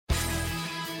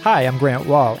Hi, I'm Grant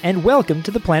Wall, and welcome to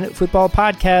the Planet Football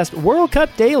Podcast World Cup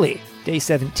Daily. Day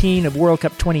 17 of World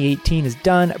Cup 2018 is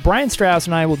done. Brian Strauss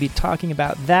and I will be talking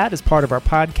about that as part of our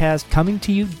podcast, coming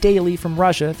to you daily from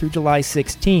Russia through July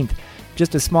 16th.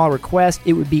 Just a small request,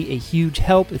 it would be a huge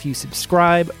help if you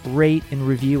subscribe, rate, and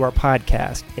review our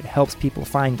podcast. It helps people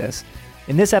find us.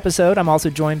 In this episode, I'm also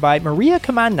joined by Maria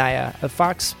Kamannaya of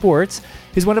Fox Sports,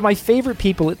 who's one of my favorite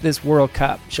people at this World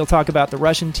Cup. She'll talk about the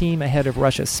Russian team ahead of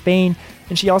Russia-Spain,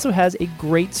 and she also has a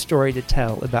great story to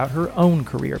tell about her own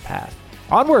career path.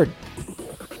 Onward!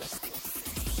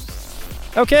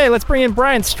 Okay, let's bring in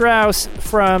Brian Strauss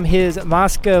from his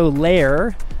Moscow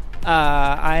lair.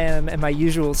 I am in my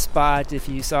usual spot. If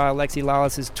you saw Alexi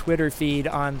Lalas's Twitter feed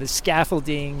on the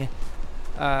scaffolding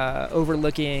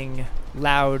overlooking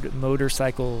loud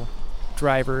motorcycle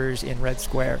drivers in Red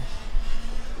Square.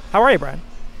 How are you, Brian?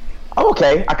 I'm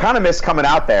okay. I kind of miss coming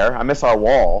out there. I miss our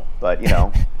wall, but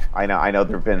I know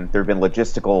there've been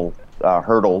logistical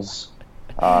hurdles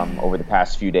over the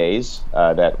past few days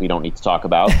that we don't need to talk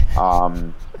about.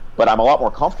 But I'm a lot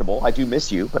more comfortable. I do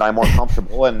miss you, but I'm more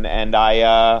comfortable, and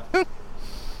I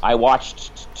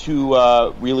watched two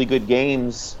really good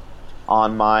games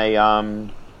on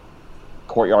my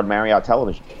Courtyard Marriott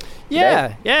television.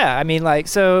 Yeah. I mean,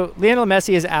 so Lionel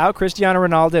Messi is out, Cristiano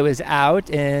Ronaldo is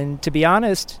out, and to be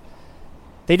honest,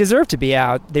 they deserve to be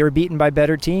out. They were beaten by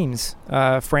better teams.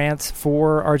 France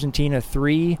 4, Argentina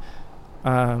 3,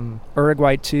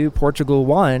 Uruguay 2, Portugal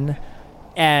 1,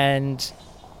 and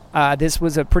this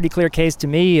was a pretty clear case to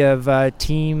me of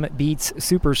team beats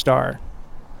superstar.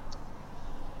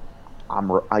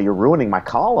 You're ruining my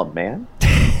column, man.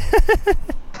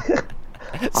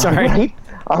 Sorry.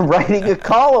 I'm writing a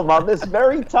column on this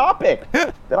very topic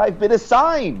that I've been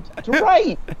assigned to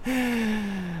write.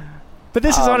 But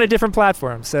this is on a different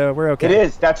platform, so we're okay. It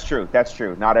is. That's true.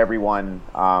 Not everyone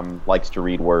likes to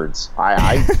read words.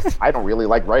 I don't really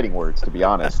like writing words, to be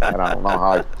honest. And I don't know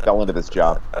how I fell into this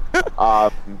job.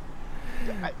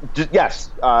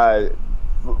 Yes.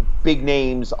 Big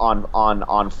names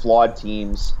on flawed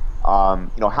teams.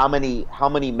 How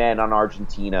many men on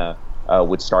Argentina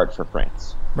would start for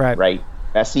France? Right.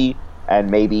 Messi and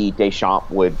maybe Deschamps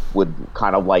would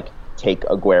kind of take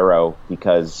Aguero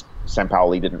because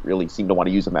Sampaoli didn't really seem to want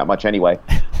to use him that much anyway.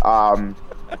 But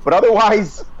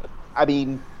otherwise, I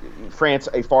mean, France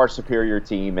a far superior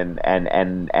team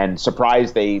and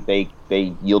surprised they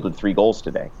yielded 3 goals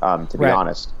today. To be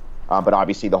honest, but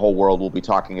obviously the whole world will be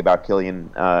talking about Kylian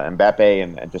Mbappe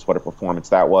and just what a performance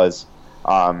that was.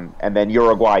 And then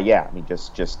Uruguay, I mean,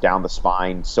 just down the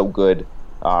spine, so good.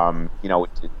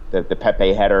 The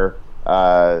Pepe header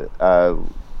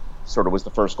sort of was the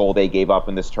first goal they gave up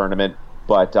in this tournament.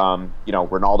 But,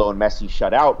 Ronaldo and Messi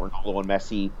shut out. Ronaldo and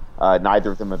Messi, neither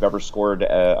of them have ever scored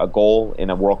a goal in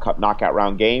a World Cup knockout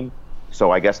round game. So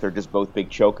I guess they're just both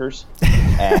big chokers.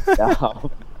 And,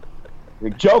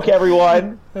 big joke,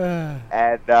 everyone.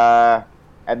 And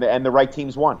the right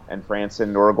teams won. And France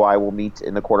and Uruguay will meet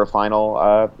in the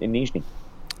quarterfinal in Nizhny.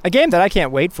 A game that I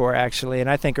can't wait for, actually, and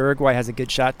I think Uruguay has a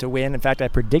good shot to win. In fact, I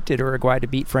predicted Uruguay to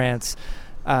beat France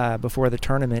before the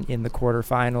tournament in the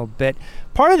quarterfinal. But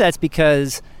part of that's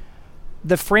because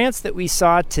the France that we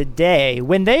saw today,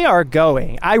 when they are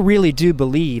going, I really do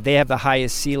believe they have the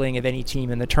highest ceiling of any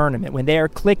team in the tournament. When they are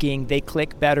clicking, they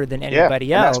click better than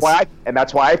anybody else.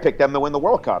 That's why I picked them to win the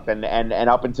World Cup. And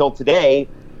up until today,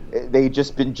 they've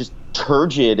just been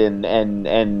turgid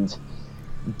and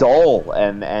dull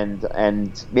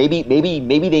and maybe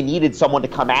they needed someone to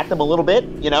come at them a little bit.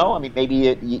 I mean,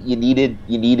 maybe you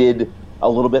needed a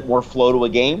little bit more flow to a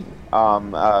game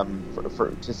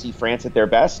to see France at their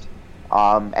best.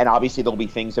 And obviously there'll be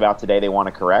things about today they want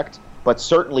to correct, but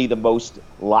certainly the most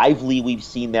lively we've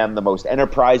seen them, the most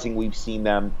enterprising we've seen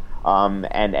them,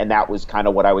 and that was kind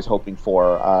of what I was hoping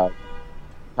for.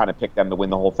 Kind of picked them to win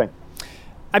the whole thing.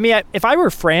 I mean, if I were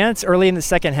France early in the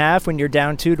second half when you're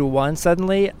down 2-1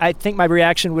 suddenly, I think my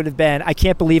reaction would have been, I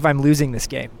can't believe I'm losing this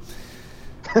game.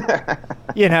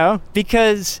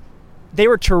 Because they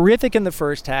were terrific in the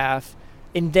first half,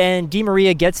 and then Di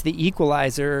Maria gets the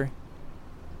equalizer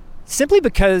simply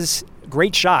because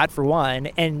great shot, for one,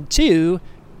 and two,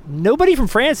 nobody from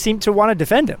France seemed to want to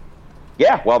defend him.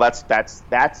 Yeah, well, that's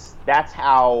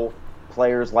how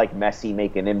players like Messi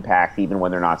make an impact even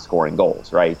when they're not scoring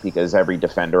goals, right? Because every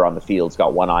defender on the field's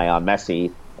got one eye on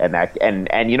Messi,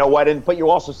 and you know what? But you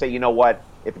also say, you know what?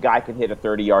 If a guy can hit a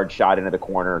 30-yard shot into the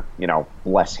corner,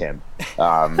 bless him.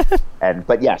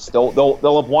 But yes, they'll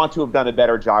have want to have done a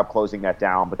better job closing that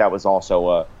down. But that was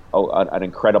also an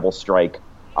incredible strike,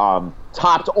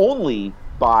 topped only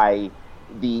by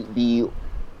the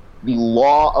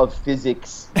law of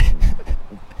physics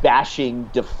bashing,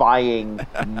 defying,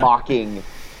 mocking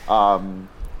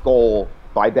goal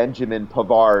by Benjamin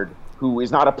Pavard, who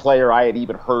is not a player I had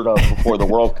even heard of before the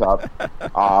World Cup.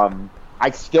 I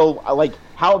still like,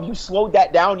 how have you slowed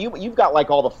that down? You've got like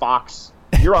all the Fox.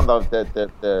 You're on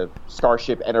the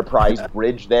Starship Enterprise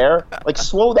bridge there. Like,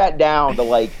 slow that down to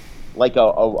like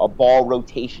a ball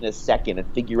rotation a second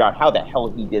and figure out how the hell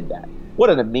he did that. What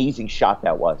an amazing shot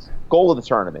that was. Goal of the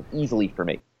tournament, easily for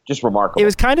me. Just remarkable. It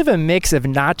was kind of a mix of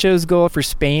Nacho's goal for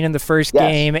Spain in the first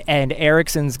game and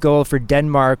Eriksen's goal for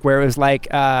Denmark, where it was like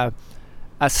a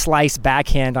slice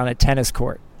backhand on a tennis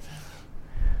court.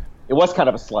 It was kind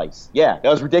of a slice. Yeah, that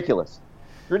was ridiculous.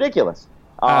 Ridiculous.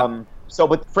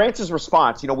 But France's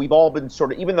response, we've all been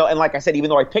sort of, even though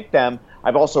I picked them,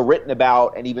 I've also written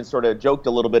about and even sort of joked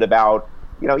a little bit about,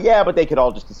 but they could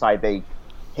all just decide they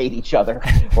hate each other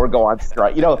or go on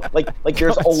strike. Like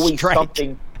there's always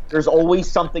something. There's always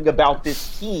something about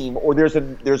this team, or there's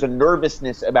a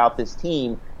nervousness about this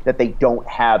team that they don't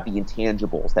have the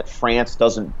intangibles, that France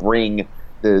doesn't bring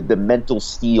the mental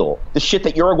steel, the shit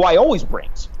that Uruguay always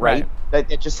brings, right? That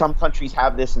just some countries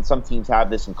have this and some teams have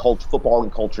this, and football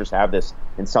and cultures have this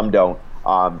and some don't.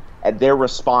 And their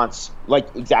response,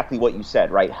 like exactly what you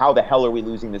said, right? How the hell are we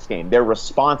losing this game? Their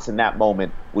response in that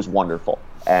moment was wonderful,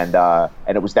 and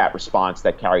it was that response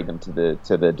that carried them to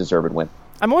the deserved win.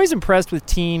 I'm always impressed with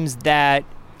teams that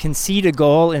concede a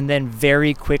goal and then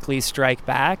very quickly strike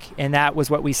back, and that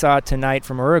was what we saw tonight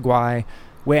from Uruguay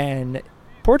when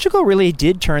Portugal really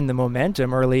did turn the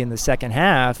momentum early in the second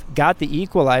half, got the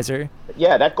equalizer.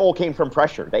 Yeah, that goal came from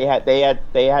pressure. They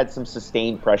had some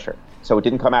sustained pressure, so it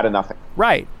didn't come out of nothing.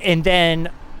 Right, and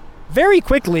then very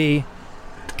quickly,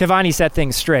 Cavani set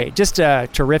things straight. Just a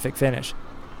terrific finish.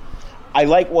 I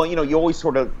like, you always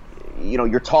sort of,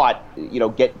 you're taught,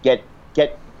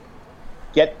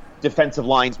 get defensive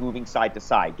lines moving side to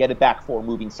side, get it back four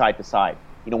moving side to side.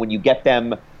 When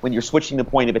you're switching the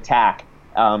point of attack,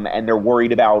 and they're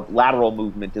worried about lateral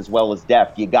movement as well as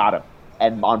depth, you got them.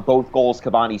 And on both goals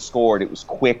Cavani scored, it was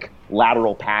quick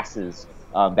lateral passes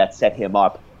that set him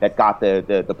up, that got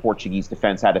the Portuguese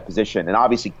defense out of position. And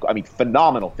obviously,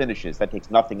 phenomenal finishes. That takes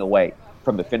nothing away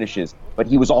from the finishes. But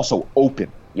he was also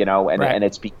open, and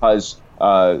it's because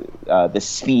the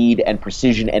speed and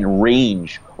precision and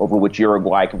range over which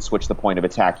Uruguay can switch the point of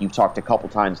attack. You've talked a couple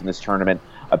times in this tournament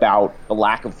about the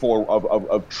lack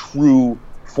of true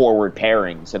forward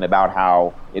pairings, and about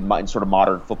how in sort of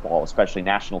modern football, especially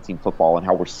national team football, and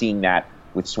how we're seeing that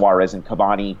with Suarez and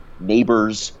Cavani,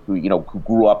 neighbors who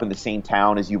grew up in the same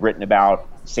town as you've written about,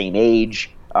 same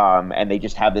age, and they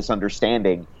just have this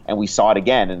understanding. And we saw it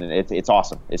again, and it's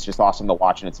awesome. It's just awesome to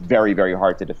watch, and it's very, very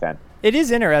hard to defend. It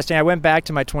is interesting. I went back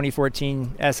to my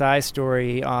 2014 SI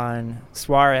story on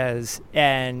Suarez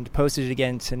and posted it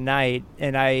again tonight,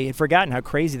 and I had forgotten how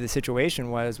crazy the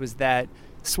situation was that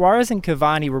Suarez and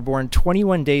Cavani were born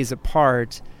 21 days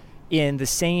apart in the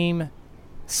same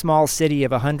small city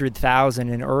of 100,000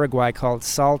 in Uruguay called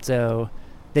Salto,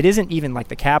 that isn't even like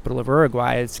the capital of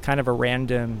Uruguay. It's kind of a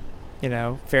random,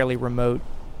 fairly remote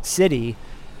city.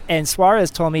 And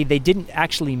Suarez told me they didn't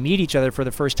actually meet each other for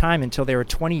the first time until they were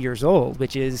 20 years old,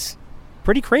 which is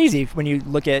pretty crazy when you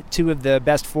look at two of the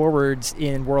best forwards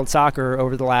in world soccer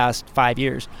over the last 5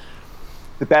 years.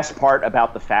 The best part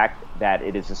about the fact that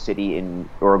it is a city in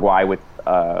Uruguay with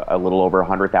a little over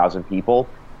 100,000 people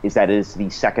is that it is the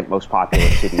second most popular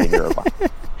city in Uruguay.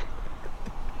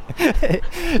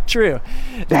 True.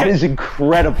 That is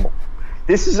incredible.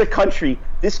 This is a country,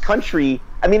 it's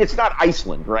not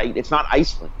Iceland, right? It's not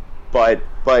Iceland, but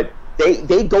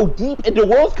they go deep into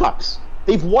World Cups.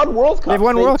 They've won World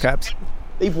Cups.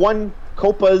 They've won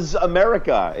Copas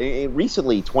America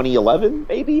recently, 2011,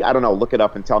 maybe? I don't know. Look it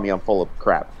up and tell me I'm full of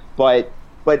crap. But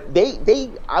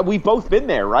we've both been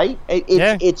there, right?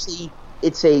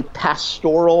 It's a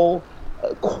pastoral,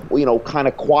 kind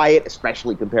of quiet,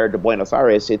 especially compared to Buenos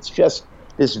Aires. It's just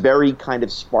this very kind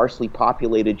of sparsely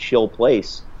populated, chill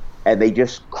place, and they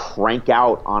just crank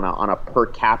out on a per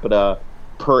capita,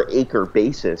 per acre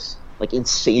basis, like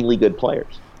insanely good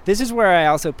players. This is where I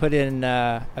also put in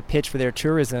a pitch for their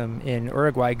tourism in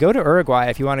Uruguay. Go to Uruguay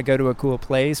if you want to go to a cool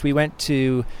place. We went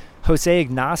to Jose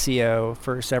Ignacio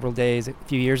for several days a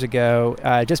few years ago,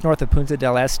 just north of Punta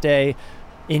del Este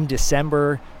in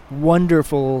December.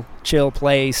 Wonderful, chill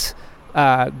place,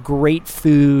 great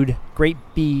food, great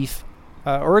beef.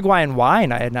 Uruguayan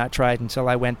wine I had not tried until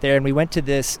I went there. And we went to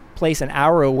this place an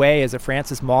hour away as a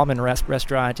Francis Mallmann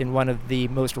restaurant in one of the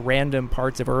most random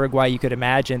parts of Uruguay you could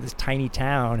imagine, this tiny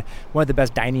town. One of the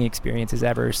best dining experiences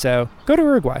ever. So go to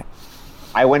Uruguay.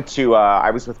 I went to,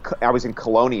 I was in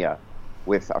Colonia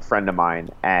with a friend of mine,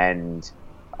 and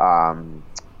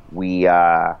we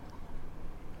I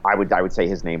would say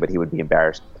his name, but he would be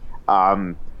embarrassed.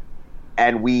 And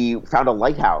we found a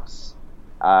lighthouse.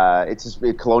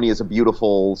 Colonia is a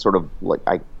beautiful sort of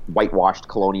like whitewashed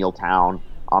colonial town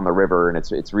on the river, and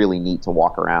it's really neat to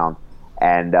walk around.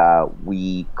 And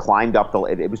we climbed up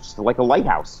it was just like a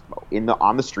lighthouse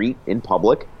on the street in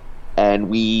public, and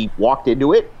we walked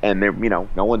into it, and there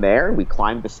no one there. And we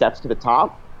climbed the steps to the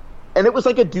top, and it was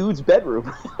like a dude's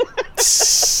bedroom.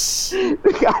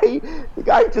 The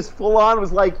guy just full on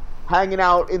was like hanging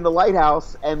out in the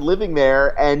lighthouse and living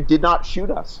there, and did not shoot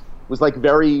us. Was like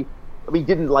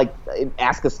didn't like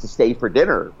ask us to stay for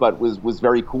dinner, but was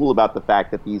very cool about the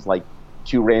fact that these like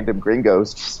two random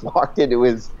gringos just walked into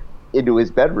his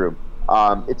bedroom.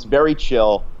 It's very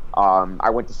chill. I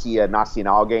went to see a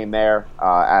Nacional game there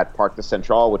at Parc de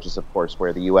Central, which is of course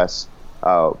where the U.S.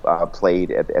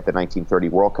 Played at the 1930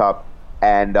 World Cup.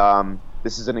 And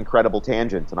this is an incredible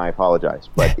tangent, and I apologize,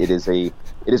 but it is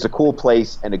a cool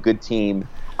place and a good team.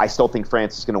 I still think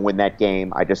France is going to win that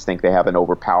game. I just think they have an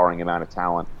overpowering amount of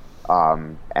talent.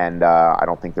 And I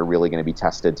don't think they're really going to be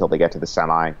tested until they get to the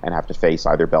semi and have to face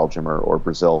either Belgium or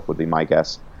Brazil, would be my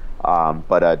guess.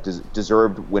 But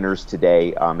deserved winners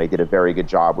today. They did a very good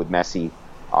job with Messi.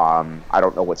 I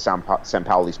don't know what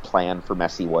Sampaoli's plan for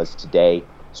Messi was today,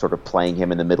 sort of playing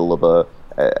him in the middle of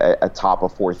a top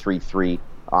of 4-3-3,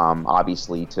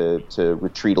 obviously to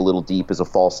retreat a little deep as a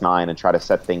false nine and try to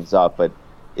set things up. But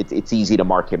it's easy to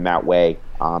mark him that way.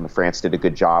 France did a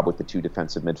good job with the two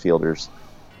defensive midfielders.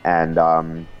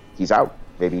 And he's out,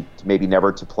 maybe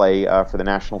never to play for the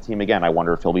national team again. I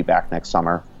wonder if he'll be back next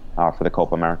summer for the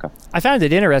Copa America. I found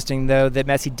it interesting, though, that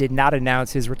Messi did not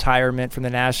announce his retirement from the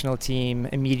national team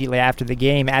immediately after the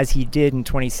game, as he did in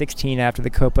 2016 after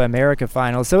the Copa America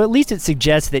final. So at least it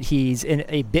suggests that he's in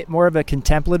a bit more of a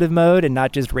contemplative mode and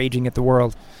not just raging at the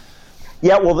world.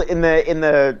 Yeah, well, in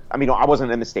the I mean, I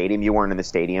wasn't in the stadium. You weren't in the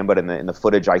stadium, but in the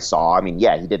footage I saw, I mean,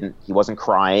 yeah, he wasn't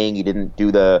crying. He didn't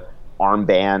do the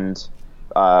armband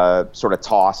sort of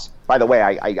toss. By the way,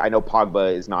 I know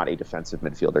Pogba is not a defensive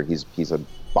midfielder. He's a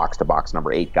box-to-box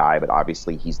number 8 guy, but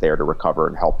obviously he's there to recover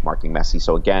and help marking Messi.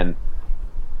 So again,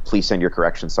 please send your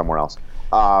corrections somewhere else.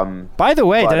 By the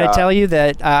way, did I tell you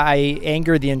that I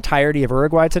angered the entirety of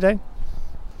Uruguay today?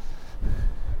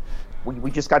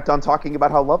 We just got done talking about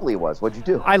how lovely it was. What'd you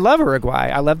do? I love Uruguay.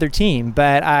 I love their team,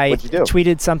 but I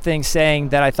tweeted something saying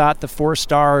that I thought the 4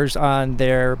 stars on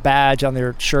their badge, on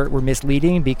their shirt, were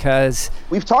misleading because...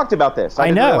 We've talked about this.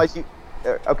 I know. Realize you...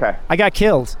 Okay. I got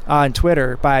killed on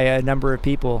Twitter by a number of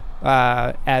people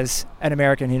as an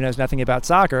American who knows nothing about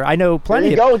soccer. I know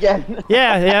plenty There you go again.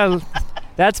 Yeah.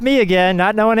 That's me again,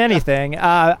 not knowing anything.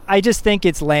 I just think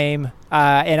it's lame,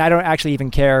 and I don't actually even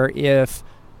care if...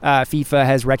 FIFA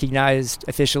has recognized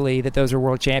officially that those are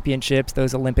world championships,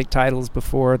 those Olympic titles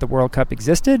before the World Cup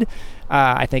existed.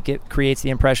 I think it creates the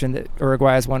impression that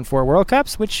Uruguay has won 4 World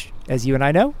Cups, which, as you and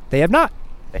I know, they have not.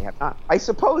 They have not. I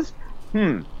suppose.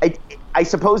 I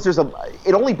suppose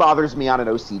it only bothers me on an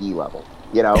OCD level.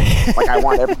 Like I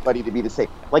want everybody to be the same.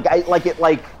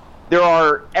 There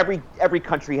are every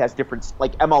country has different.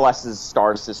 Like MLS's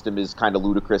star system is kind of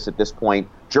ludicrous at this point.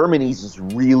 Germany's is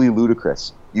really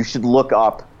ludicrous. You should look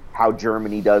up how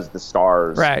Germany does the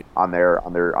stars on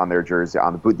their jersey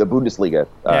on the Bundesliga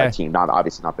team,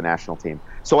 obviously not the national team.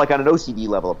 So like on an OCD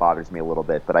level, it bothers me a little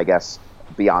bit, but I guess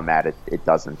beyond that, it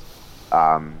doesn't.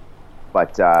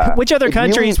 But which other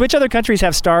countries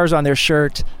have stars on their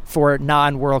shirt for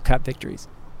non-World Cup victories?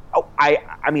 Oh,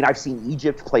 I mean, I've seen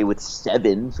Egypt play with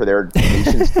 7 for their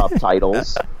Nations Cup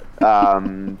titles.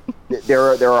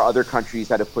 There are other countries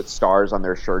that have put stars on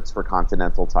their shirts for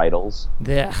continental titles.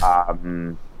 Yeah.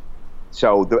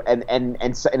 So and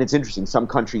it's interesting. Some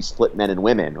countries split men and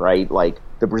women, right? Like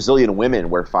the Brazilian women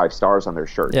wear 5 stars on their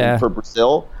shirt. Yeah. And for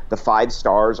Brazil, the 5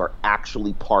 stars are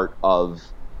actually part of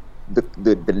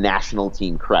the national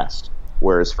team crest,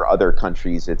 whereas for other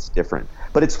countries it's different.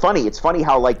 But it's funny. It's funny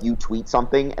how like you tweet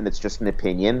something and it's just an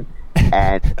opinion,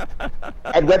 and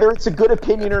whether it's a good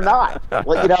opinion or not,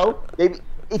 maybe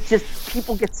it's just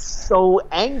people get so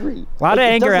angry. A lot of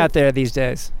anger out there these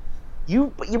days.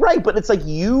 You're right, but it's like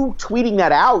you tweeting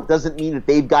that out doesn't mean that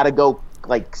they've got to go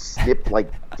like snip,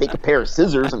 like take a pair of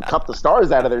scissors and cut the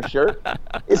stars out of their shirt.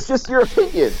 It's just your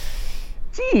opinion.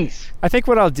 Jeez. I think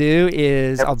what I'll do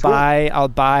is I'll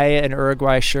buy an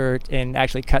Uruguay shirt and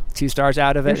actually cut 2 stars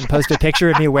out of it and post a picture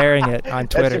of me wearing it on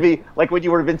Twitter. That should be like when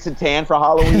you were Vincent Tan for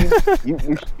Halloween.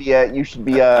 you should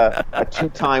be a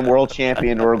 2-time world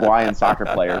champion Uruguayan soccer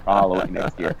player for Halloween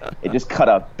next year. And just cut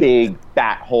a big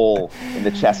fat hole in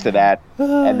the chest of that,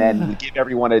 and then give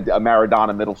everyone a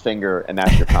Maradona middle finger, and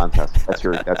that's your contest. That's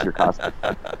your costume.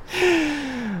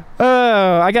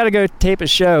 Oh, I got to go tape a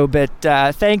show, but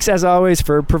thanks as always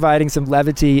for providing some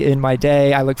levity in my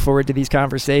day. I look forward to these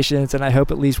conversations, and I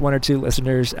hope at least one or two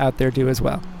listeners out there do as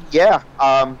well. Yeah,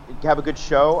 have a good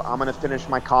show. I'm going to finish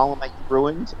my column that you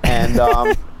ruined, and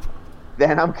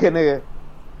then I'm going to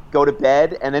go to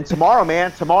bed. And then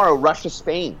tomorrow, Russia,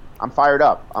 Spain. I'm fired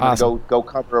up. I'm awesome. Going to go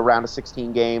cover a round of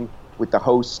 16 game with the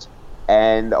host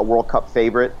and a World Cup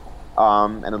favorite,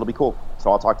 and it'll be cool.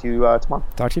 So I'll talk to you tomorrow.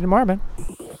 Talk to you tomorrow, man.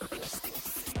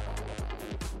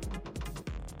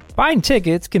 Buying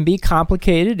tickets can be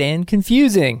complicated and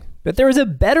confusing, but there is a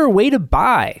better way to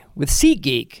buy with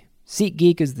SeatGeek.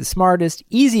 SeatGeek is the smartest,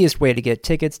 easiest way to get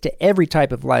tickets to every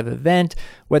type of live event,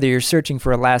 whether you're searching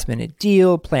for a last-minute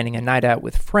deal, planning a night out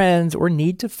with friends, or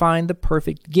need to find the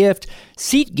perfect gift.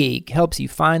 SeatGeek helps you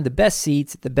find the best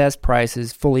seats at the best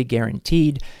prices, fully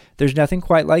guaranteed. There's nothing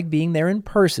quite like being there in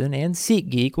person, and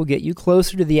SeatGeek will get you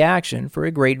closer to the action for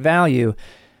a great value.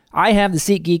 I have the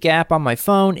SeatGeek app on my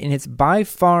phone, and it's by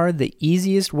far the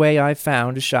easiest way I've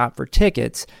found to shop for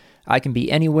tickets. I can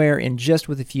be anywhere, and just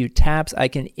with a few taps, I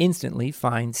can instantly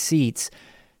find seats.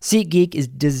 SeatGeek is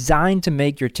designed to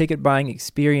make your ticket buying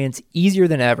experience easier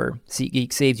than ever.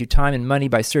 SeatGeek saves you time and money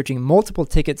by searching multiple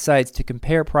ticket sites to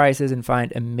compare prices and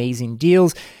find amazing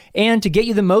deals. And to get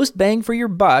you the most bang for your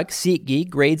buck,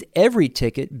 SeatGeek grades every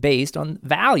ticket based on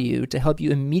value to help you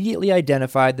immediately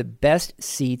identify the best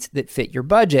seats that fit your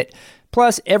budget.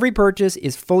 Plus, every purchase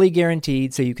is fully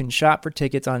guaranteed, so you can shop for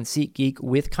tickets on SeatGeek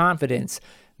with confidence.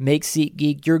 Make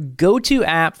SeatGeek your go-to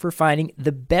app for finding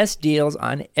the best deals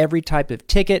on every type of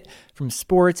ticket, from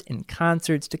sports and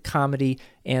concerts to comedy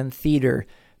and theater.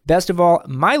 Best of all,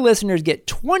 my listeners get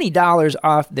 $20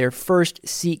 off their first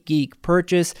SeatGeek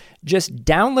purchase. Just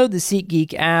download the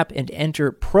SeatGeek app and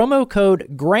enter promo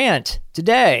code GRANT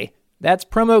today. That's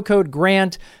promo code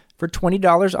GRANT for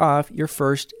 $20 off your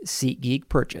first SeatGeek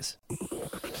purchase.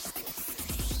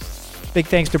 Big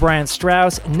thanks to Brian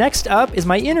Strauss. Next up is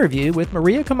my interview with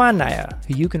Maria Komandnaya,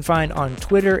 who you can find on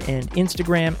Twitter and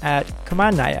Instagram at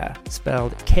Komandnaya,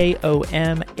 spelled Komandnaya.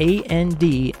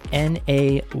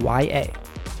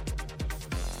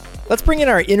 Let's bring in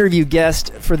our interview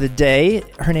guest for the day.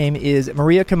 Her name is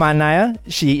Maria Komandnaya.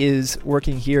 She is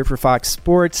working here for Fox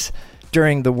Sports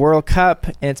during the World Cup,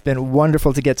 and it's been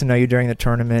wonderful to get to know you during the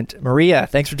tournament. Maria,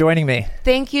 thanks for joining me.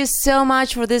 Thank you so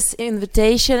much for this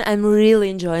invitation. I'm really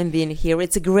enjoying being here.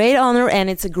 It's a great honor, and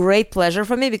it's a great pleasure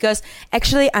for me because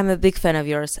actually I'm a big fan of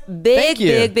yours. Big,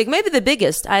 maybe the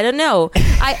biggest. I don't know.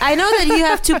 I know that you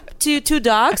have two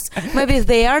dogs. Maybe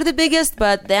they are the biggest,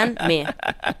 but then me.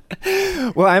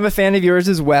 Well, I'm a fan of yours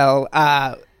as well.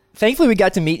 Thankfully, we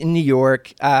got to meet in New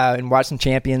York and watch some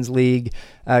Champions League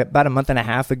about a month and a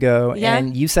half ago. Yeah.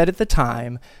 And you said at the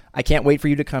time, I can't wait for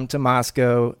you to come to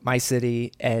Moscow, my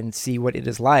city, and see what it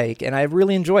is like. And I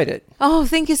really enjoyed it. Oh,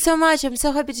 thank you so much. I'm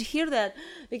so happy to hear that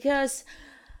because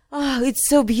it's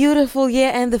so beautiful.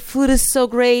 Yeah. And the food is so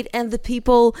great. And the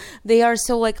people, they are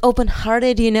so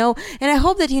open-hearted, And I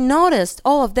hope that you noticed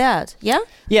all of that. Yeah?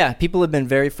 Yeah. People have been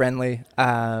very friendly.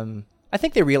 I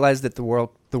think they realize that the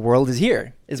world is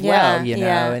here as well,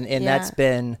 and that's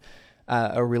been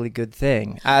a really good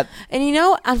thing. And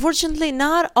unfortunately,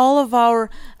 not all of our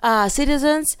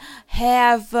citizens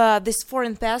have this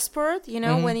foreign passport,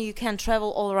 mm-hmm. when you can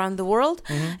travel all around the world.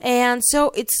 Mm-hmm. And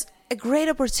so it's a great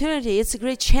opportunity. It's a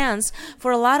great chance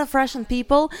for a lot of Russian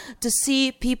people to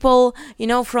see people,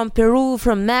 from Peru,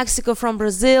 from Mexico, from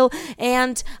Brazil.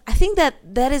 And I think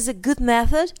that is a good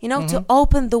method, mm-hmm. to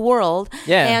open the world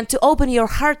and to open your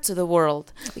heart to the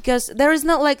world, because there is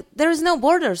no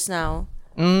borders now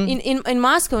in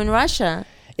Moscow, in Russia.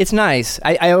 It's nice.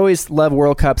 I always love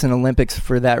World Cups and Olympics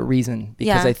for that reason,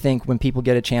 because I think when people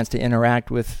get a chance to interact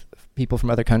with people from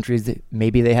other countries that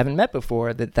maybe they haven't met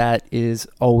before, that is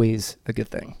always a good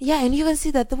thing. Yeah, and you can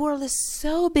see that the world is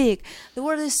so big. The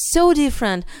world is so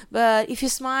different. But if you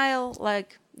smile,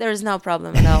 there is no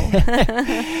problem at all.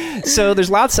 So there's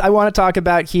lots I want to talk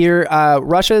about here.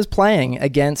 Russia is playing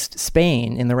against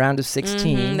Spain in the round of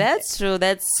 16. Mm-hmm, that's true.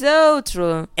 That's so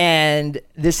true. And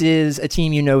this is a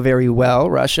team you know very well,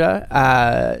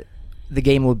 Russia. The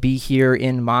game will be here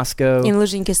in Moscow. In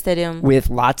Luzhniki Stadium. With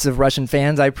lots of Russian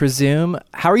fans, I presume.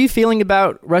 How are you feeling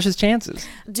about Russia's chances?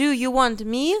 Do you want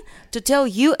me to tell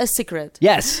you a secret?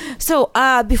 Yes. So,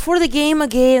 before the game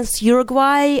against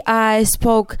Uruguay, I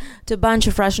spoke to a bunch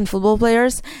of Russian football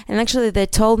players, and actually they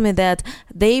told me that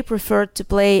they prefer to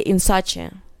play in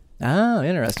Sochi. Oh,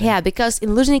 interesting. Yeah, because in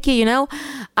Luzhniki,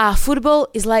 football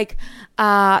is like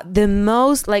the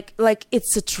most like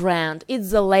it's a trend.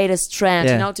 It's the latest trend.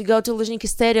 Yeah. To go to Luzhniki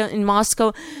Stadium in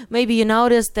Moscow. Maybe you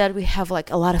noticed that we have like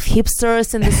a lot of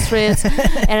hipsters in the streets,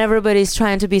 and everybody's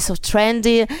trying to be so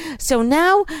trendy. So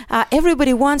now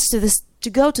everybody wants to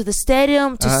go to the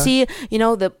stadium to see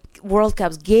the World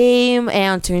Cup's game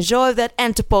and to enjoy that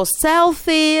and to post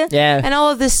selfie and all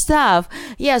of this stuff.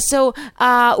 Yeah, so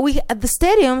we at the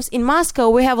stadiums in Moscow,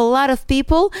 we have a lot of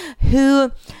people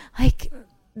who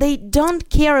they don't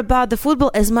care about the football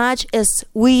as much as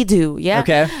we do. Yeah.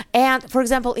 Okay. And for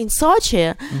example, in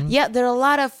Sochi, there are a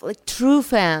lot of true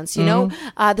fans,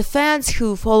 the fans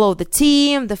who follow the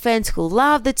team, the fans who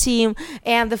love the team,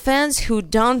 and the fans who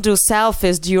don't do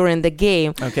selfies during the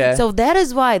game. Okay. So that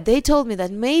is why they told me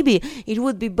that maybe it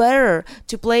would be better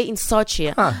to play in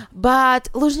Sochi. Huh. But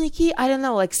Luzhniki, I don't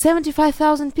know,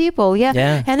 75,000 people.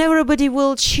 Yeah. And everybody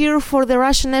will cheer for the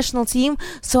Russian national team.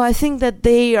 So I think that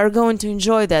they are going to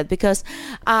enjoy that, because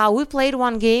we played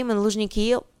one game in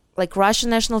Luzhniki,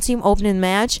 Russian national team opening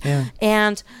match,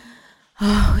 and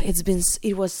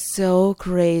it was so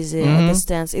crazy at the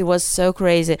stands. It was so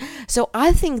crazy. So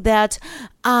I think that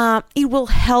it will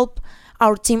help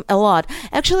our team a lot.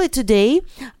 Actually, today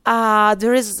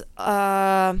there is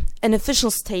an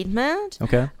official statement.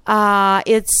 Okay.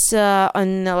 It's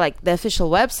on the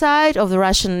official website of the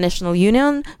Russian National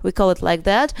Union. We call it like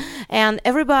that. And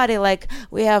everybody,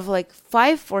 we have 4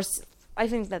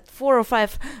 or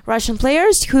 5 Russian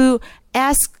players who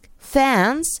ask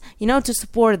fans, to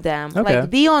support them,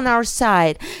 be on our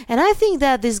side. And I think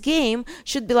that this game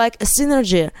should be like a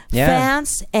synergy,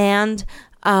 fans and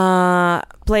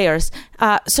players.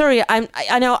 Sorry,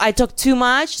 I know I talk too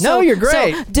much. No, you're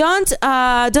great. So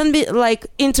don't be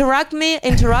interrupt me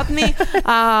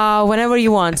whenever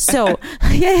you want. So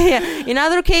yeah. In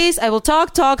other case, I will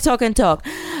talk.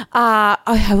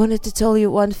 I wanted to tell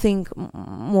you one thing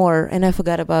more, and I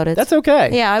forgot about it. That's okay.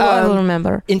 Yeah, I will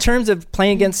remember. In terms of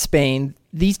playing against Spain,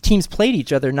 these teams played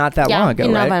each other not that long ago,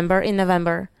 right? In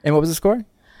November. And what was the score?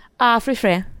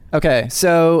 3-3. Okay,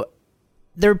 so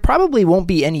there probably won't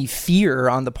be any fear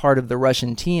on the part of the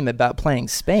Russian team about playing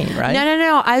Spain, right?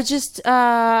 No. I've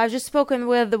just spoken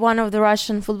with one of the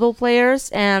Russian football players,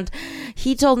 and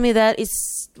he told me that it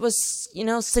was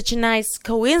such a nice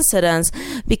coincidence,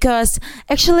 because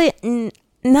actually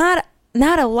not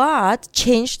a lot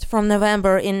changed from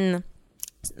November in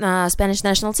Spanish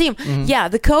national team. Yeah,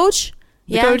 the coach.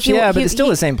 But it's still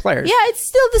the same players. Yeah, it's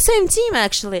still the same team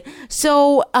actually.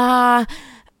 So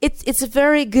it's a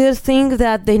very good thing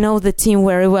that they know the team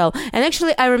very well. And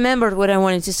actually, I remembered what I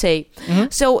wanted to say.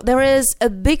 So there is a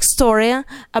big story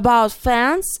about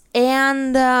fans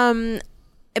and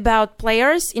about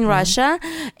players in Russia.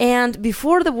 And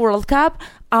before the World Cup,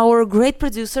 our great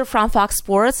producer from Fox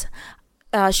Sports,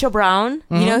 Shaw Brown,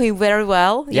 you know him very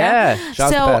well. Yeah.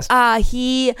 So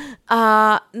he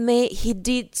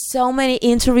did so many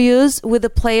interviews with the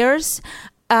players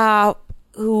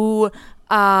who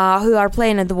are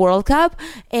playing at the World Cup,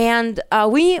 and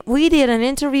we did an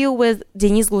interview with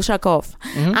Denis Glushakov.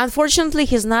 Unfortunately,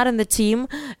 he's not in the team,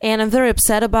 and I'm very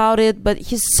upset about it, but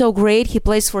he's so great. He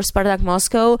plays for Spartak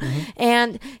Moscow,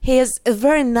 and he is a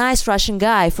very nice Russian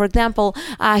guy. For example,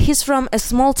 he's from a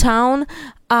small town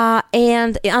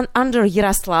and under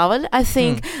Yaroslavl, I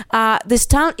think. This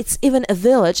town, it's even a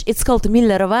village. It's called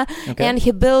Millerovo, and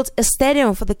he built a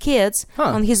stadium for the kids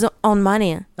on his own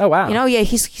money. Oh wow!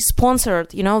 He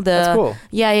sponsored. That's cool.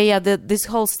 This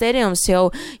whole stadium.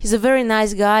 So he's a very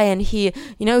nice guy, and he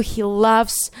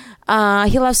loves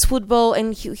football,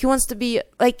 and he wants to be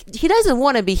he doesn't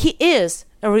want to be. He is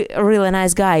a really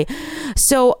nice guy.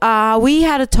 So we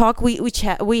had a talk.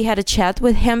 We had a chat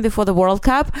with him before the World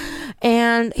Cup,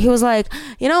 and he was like,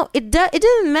 it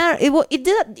didn't matter.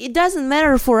 It doesn't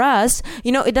matter for us.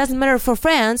 It doesn't matter for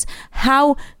France.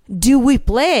 How do we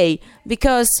play?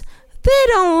 Because they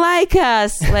don't like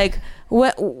us.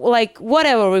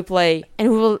 Whatever we play,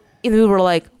 and we were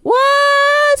like,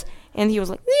 what? And he was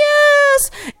like,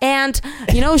 yes. And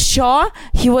Shaw,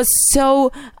 he was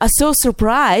so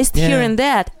surprised hearing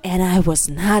that, and I was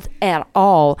not at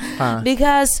all,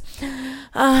 because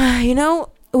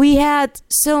we had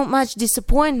so much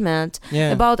disappointment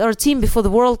about our team before the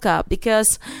World Cup,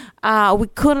 because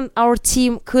our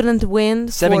team couldn't win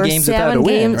seven games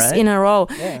right? in a row.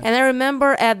 And I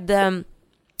remember at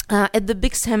the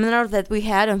big seminar that we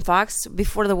had on Fox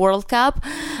before the World Cup,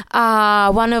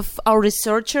 one of our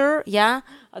researcher,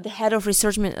 the head of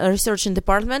researching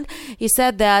department, he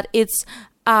said that it's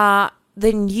the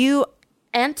new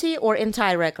anti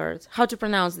record. How to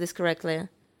pronounce this correctly?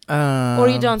 Or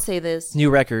you don't say this? New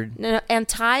record. No,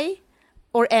 anti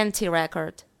or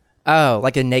anti-record? Oh,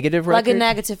 like a negative record? Like a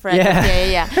negative record.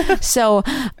 Yeah. So,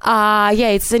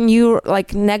 it's a new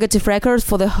like negative record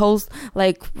for the whole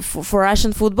for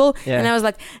Russian football. Yeah. And I was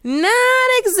like, not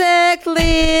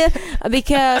exactly,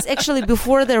 because actually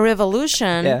before the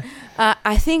revolution,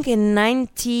 I think in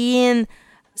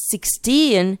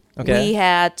 1916 we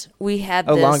had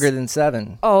this, longer than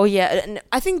 7. Oh yeah,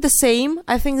 I think the same.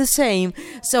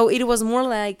 So it was more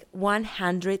like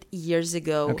 100 years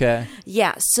ago. Okay.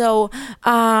 Yeah. So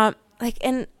and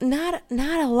not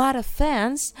a lot of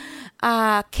fans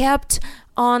kept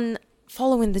on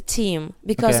following the team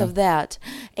because of that.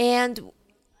 And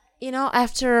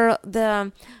after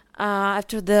the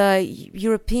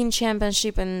European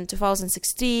Championship in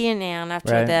 2016 and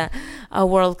after the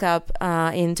World Cup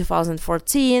in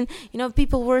 2014,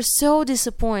 people were so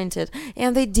disappointed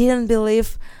and they didn't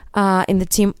believe in the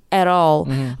team at all.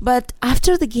 But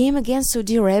after the game against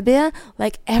Saudi Arabia,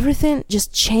 everything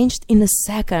just changed in a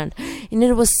second, and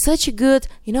it was such a good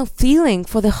feeling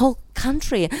for the whole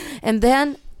country. And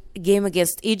then a game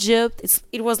against Egypt,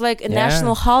 it was like a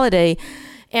national holiday,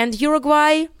 and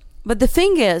Uruguay. But the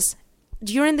thing is,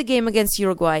 during the game against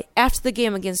Uruguay, after the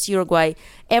game against Uruguay,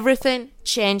 everything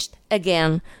changed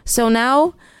again. So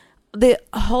now the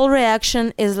whole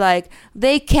reaction is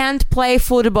they can't play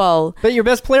football. But your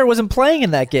best player wasn't playing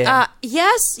in that game.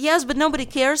 Yes, but nobody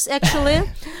cares actually.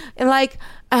 And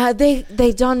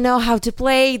they don't know how to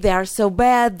play. They are so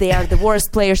bad. They are the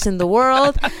worst players in the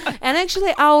world. And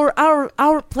actually,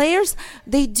 our players,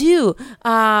 they do.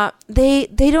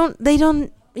 They don't.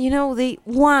 They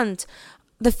want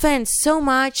the fans so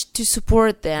much to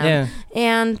support them. Yeah.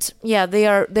 And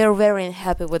they're very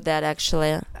happy with that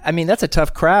actually. I mean, that's a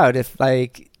tough crowd if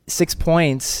 6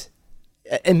 points.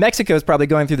 And Mexico is probably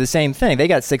going through the same thing. They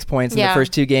got 6 points in the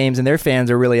first 2 games, and their fans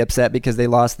are really upset because they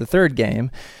lost the third game.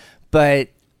 But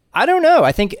I don't know.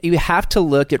 I think you have to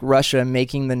look at Russia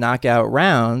making the knockout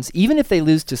rounds, even if they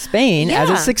lose to Spain, as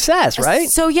a success, right?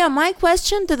 So, my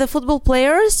question to the football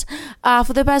players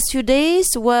for the past few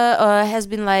days has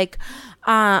been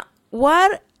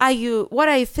what are you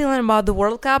feeling about the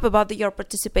World Cup, about your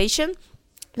participation?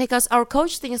 Because our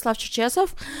coach, Stanislav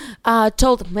Cherchesov,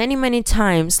 told many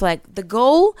times, the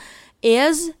goal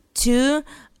is to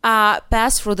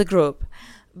pass through the group.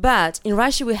 But in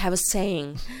Russia, we have a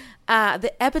saying,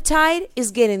 the appetite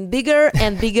is getting bigger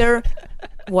and bigger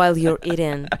while you're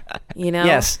eating,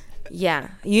 Yes. Yeah,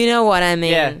 you know what I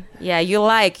mean. Yeah, you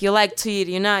like to eat,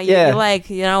 you like,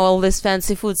 all this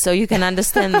fancy food, so you can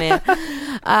understand me.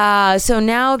 So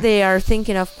now they are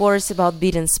thinking, of course, about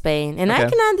beating Spain. And I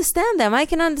can understand them.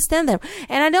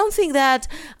 And I don't think that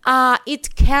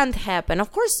it can't happen.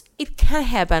 Of course, it can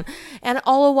happen. And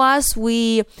all of us,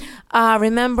 we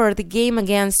remember the game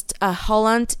against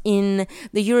Holland in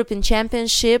the European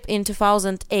Championship in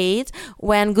 2008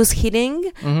 when Gus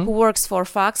Hiddink, who works for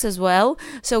Fox as well,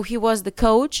 so he was the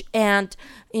coach, and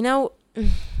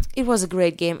it was a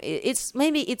great game. It's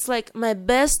like my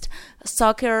best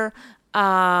soccer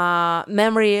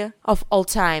memory of all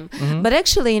time. But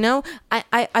actually,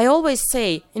 I always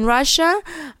say in Russia,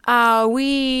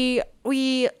 we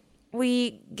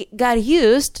got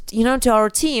used, to our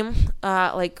team,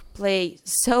 play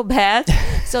so bad.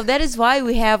 So that is why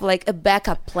we have a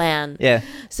backup plan. Yeah.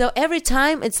 So every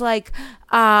time it's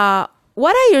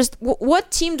what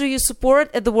team do you support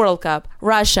at the World Cup?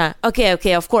 Russia.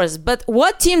 Okay, of course. But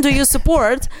what team do you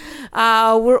support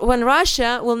when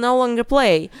Russia will no longer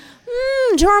play?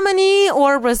 Germany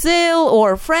or Brazil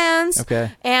or France.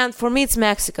 Okay. And for me, it's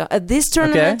Mexico. At this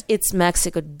tournament, it's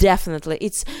Mexico, definitely.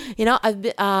 It's,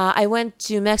 I went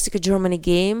to Mexico-Germany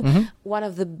game, one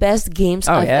of the best games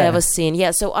I've ever seen.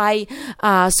 Yeah, so I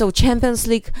saw Champions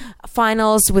League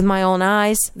finals with my own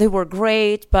eyes. They were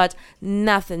great, but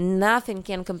nothing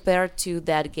can compare to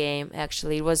that game,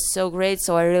 actually. It was so great,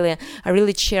 so I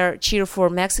really cheer for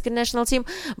Mexican national team.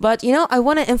 But, I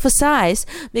want to emphasize,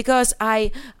 because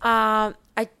I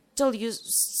told you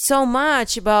so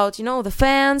much about the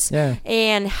fans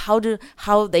and how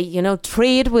they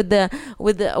treat with the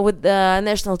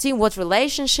national team, what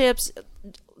relationships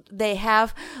they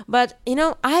have. But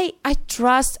I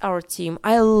trust our team.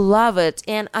 I love it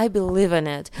and I believe in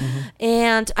it.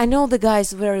 And I know the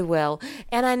guys very well,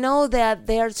 and I know that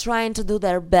they are trying to do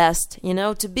their best,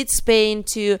 to beat Spain,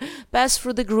 to pass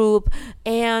through the group.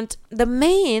 And the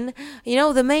main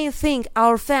thing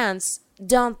our fans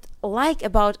don't like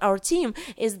about our team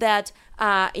is that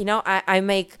I'm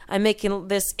making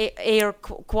this air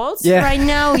quotes right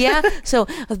now, so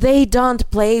they don't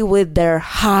play with their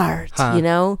heart,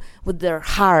 with their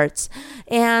hearts.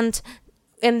 And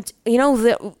in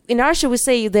Russia we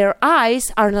say their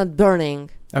eyes are not burning.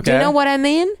 Okay. Do you know what I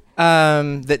mean?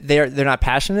 That they're not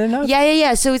passionate enough.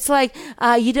 Yeah. So it's like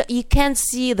you can't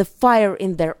see the fire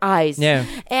in their eyes. Yeah.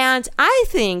 And I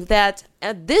think that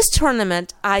at this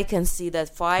tournament I can see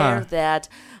that fire that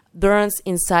burns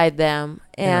inside them,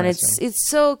 and it's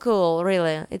so cool.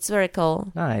 Really, it's very cool.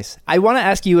 Nice. I want to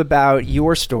ask you about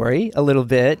your story a little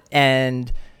bit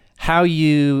and how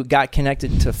you got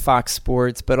connected to Fox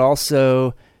Sports, but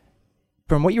also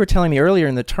from what you were telling me earlier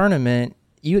in the tournament,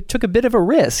 you took a bit of a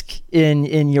risk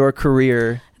in your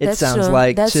career. It sounds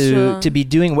like to be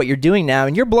doing what you're doing now,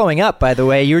 and you're blowing up. By the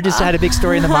way, you just had a big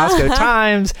story in the Moscow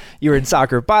Times. You were in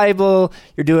Soccer Bible.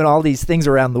 You're doing all these things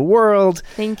around the world.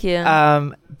 Thank you.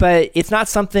 But it's not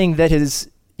something that is,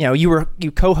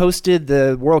 you co-hosted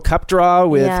the World Cup draw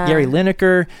with Gary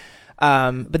Lineker.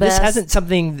 But this hasn't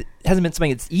been something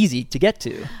that's easy to get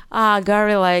to.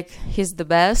 Gary, he's the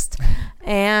best.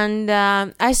 And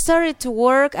I started to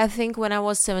work, I think, when I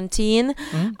was 17.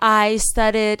 Mm-hmm. I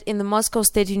studied in the Moscow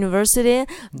State University,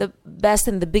 the best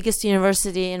and the biggest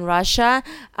university in Russia,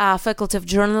 Faculty of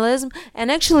Journalism. And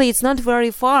actually, it's not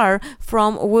very far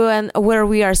from where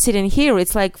we are sitting here.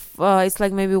 It's like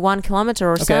maybe 1 kilometer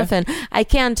or something. I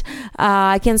can't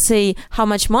say how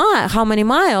many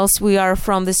miles we are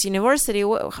from this university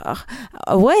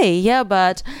away. Yeah,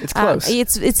 but it's close.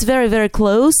 It's very, very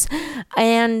close.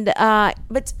 And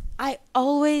but I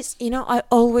always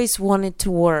wanted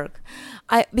to work.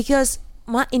 Because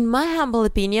in my humble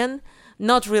opinion,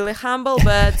 not really humble,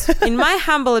 but in my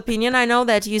humble opinion, I know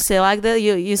that you say like that.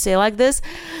 You say like this.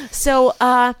 So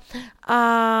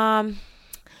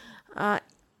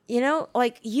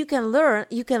you can learn.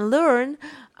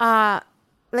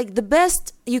 The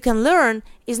best you can learn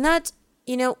is not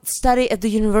study at the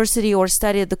university or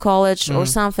study at the college or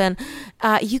something.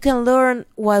 You can learn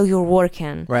while you're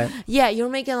working. Right. Yeah, you're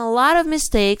making a lot of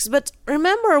mistakes, but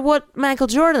remember what Michael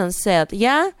Jordan said,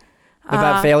 yeah?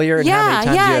 About failure and how many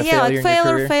times you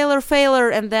have failure,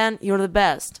 and then you're the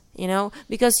best,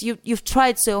 because you've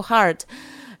tried so hard.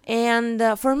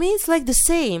 And for me, it's like the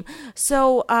same.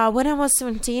 So when I was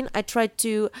 17, I tried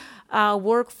to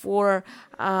work for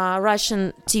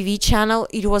Russian TV channel.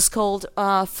 It was called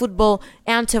Football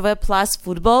NTV Plus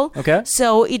Football. Okay.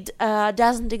 So it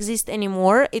doesn't exist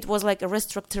anymore. It was like a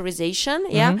restructurization.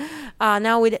 Yeah. Mm-hmm.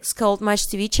 Now it's called Match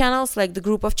TV channels, like the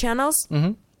group of channels.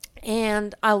 Mm-hmm.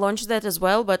 And I launched that as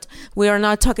well, but we are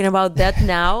not talking about that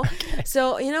now. Okay.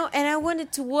 So, and I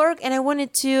wanted to work and I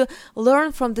wanted to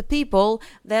learn from the people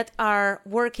that are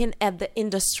working at the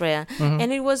industry. Mm-hmm.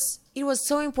 And it was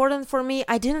so important for me.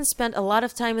 I didn't spend a lot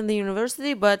of time in the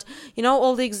university, but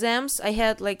all the exams I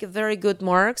had very good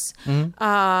marks.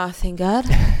 Mm-hmm. Thank God.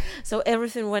 So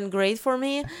everything went great for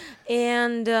me.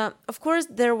 And of course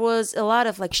there was a lot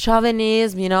of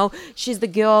chauvinism, she's the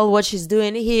girl, what she's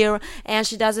doing here, and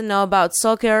she doesn't know about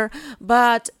soccer.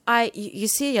 But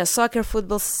soccer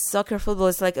football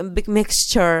is like a big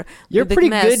mixture. You're pretty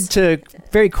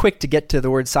very quick to get to the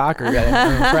word soccer.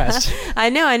 I'm impressed. I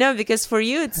know, because for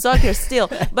you it's soccer still,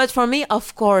 but for me,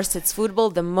 of course, it's football,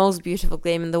 the most beautiful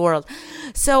game in the world.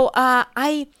 So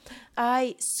I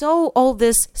saw all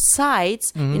these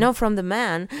sides, mm-hmm. From the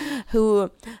man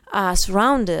who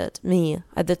surrounded me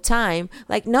at the time.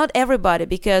 Not everybody,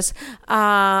 because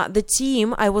the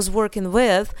team I was working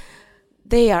with,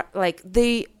 they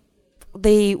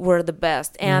were the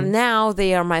best, and now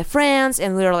they are my friends,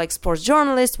 and we are sports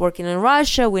journalists working in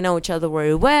Russia. We know each other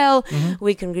very well. Mm-hmm.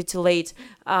 We congratulate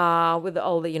with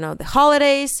all the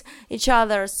holidays each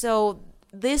other. So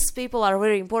these people are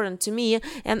very important to me,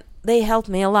 and they helped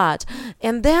me a lot.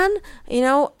 And then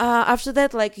after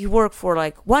that, you work for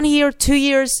 1 year, 2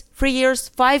 years, 3 years,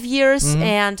 5 years. Mm-hmm.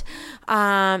 And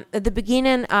at the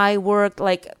beginning I worked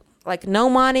no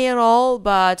money at all,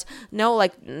 but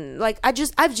I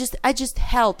just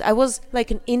helped. I was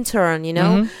like an intern,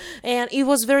 Mm-hmm. And it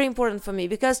was very important for me,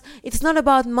 because it's not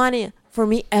about money for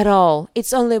me at all.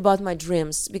 It's only about my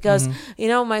dreams, because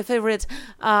mm-hmm. My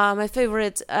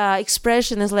favorite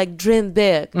expression is dream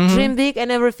big. Mm-hmm. Dream big,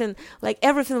 and everything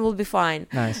will be fine.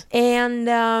 Nice.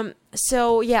 And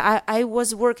so I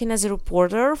was working as a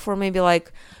reporter for maybe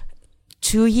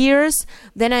 2 years.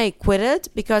 Then I quit it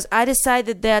because I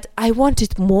decided that I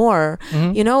wanted more,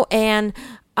 mm-hmm. And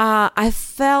I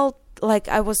felt like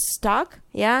I was stuck.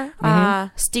 Yeah.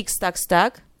 Mm-hmm.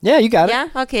 Stuck. Yeah, you got it. Yeah.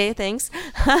 Okay. Thanks.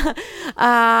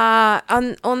 On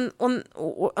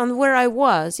where I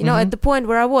was, mm-hmm. at the point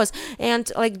where I was,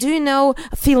 and do you know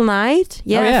Phil Knight?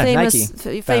 Yeah,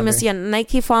 famous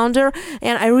Nike founder,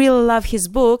 and I really love his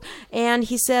book. And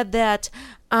he said that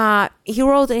he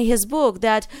wrote in his book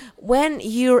that when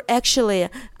you're actually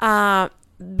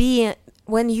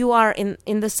when you are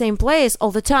in the same place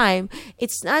all the time,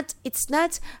 it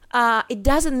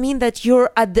doesn't mean that you're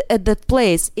at that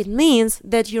place. It means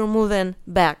that you're moving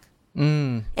back.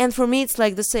 And for me, it's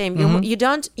like the same.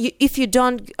 If you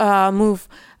don't move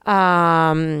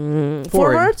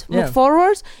forward,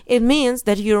 it means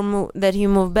that you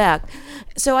move back.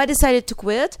 So I decided to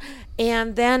quit,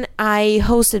 and then I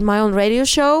hosted my own radio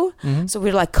show. So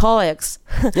we're like colleagues.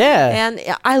 And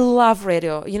I love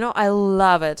radio. I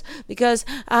love it because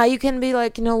you can be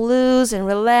like loose and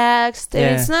relaxed,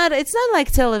 and it's not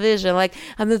like television. Like,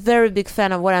 I'm a very big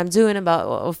fan of what I'm doing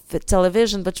of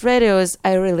television, but radio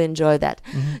I really enjoy that.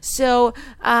 So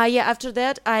after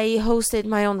that I hosted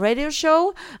my own radio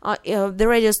show, the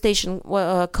radio station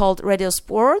called Radio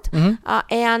Sport,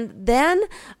 and then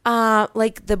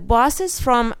like the bosses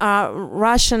from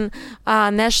Russian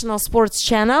national sports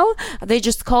channel, they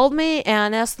just called me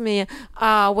and asked me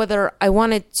whether I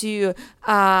wanted to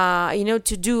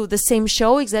to do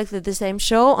exactly the same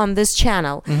show on this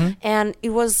channel. And it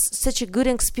was such a good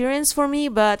experience for me,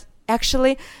 but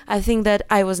actually I think that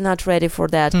I was not ready for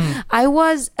that. I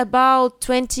was about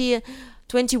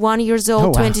 21 years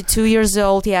old, 22 years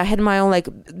old. I had my own like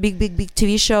big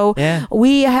TV show.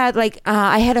 We had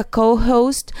I had a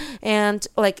co-host and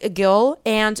like a girl,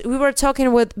 and we were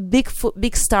talking with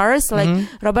big stars like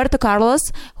Roberto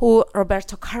Carlos,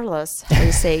 how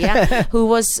you say,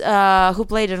 who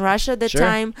played in Russia at that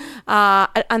time.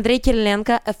 Andrei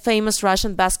Kirilenko, a famous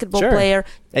Russian basketball player.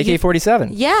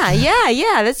 AK-47.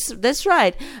 That's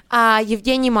right.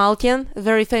 Evgeny Malkin, a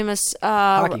very famous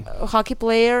hockey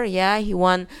player. He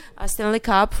won a Stanley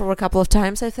Cup for a couple of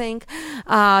times, I think.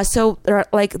 So they're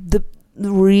like the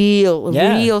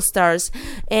real stars.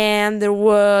 And there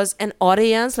was an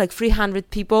audience, like 300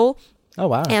 people. Oh,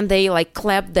 wow. And they like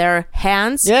clapped their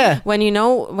hands. When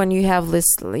you have this,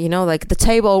 like the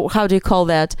table, how do you call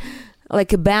that?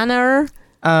 Like a banner.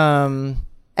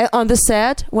 On the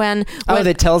set when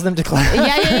that tells them to clap.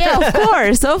 Of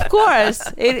course.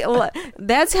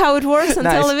 That's how it works on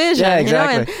television.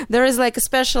 Exactly. And there is like a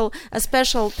special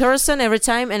person every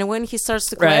time, and when he starts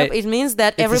to clap, it means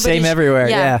that it's everybody the same everywhere.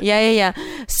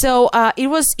 So it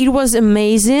was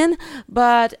amazing,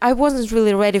 but I wasn't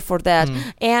really ready for that.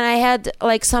 And I had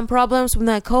like some problems with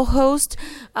my co-host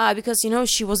because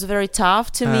she was very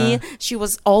tough to me. She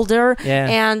was older,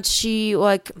 and she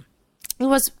like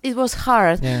it was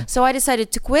hard. So I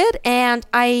decided to quit, and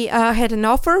I had an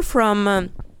offer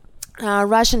from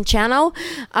Russian channel.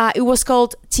 It was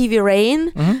called TV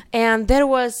Rain, and that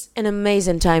was an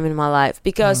amazing time in my life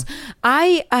because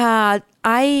I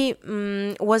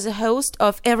was a host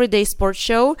of everyday sports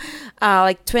show,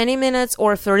 like 20 minutes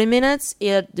or 30 minutes.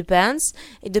 It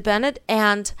depended,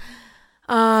 and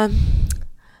I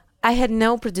had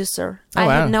no producer. I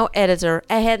had no editor.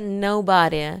 I had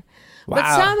nobody. Wow. But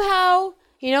somehow,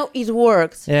 it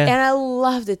worked. And I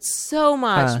loved it so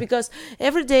much because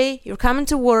every day you're coming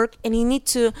to work and you need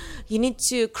to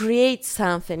create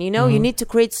something, you need to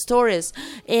create stories.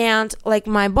 And like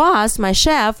my boss, my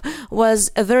chef, was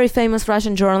a very famous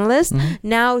Russian journalist.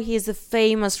 Now he's a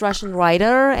famous Russian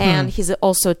writer, and he's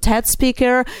also a TED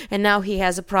speaker. And now he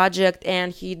has a project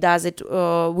and he does it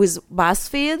with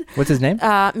BuzzFeed. What's his name?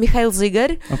 Mikhail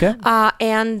Zygar. Okay.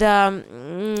 And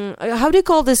how do you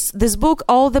call this book?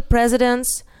 All the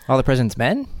President's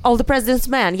Men? All the President's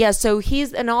Men, yes. So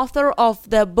he's an author of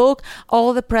the book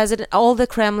All the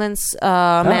Kremlin's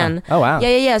Men. Oh, wow.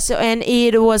 Yeah. So, and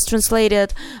it was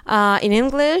translated in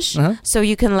English. So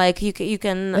you can you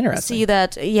can see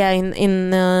that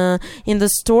in the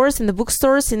stores, in the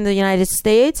bookstores in the United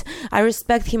States. I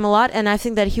respect him a lot, and I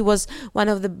think that he was one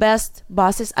of the best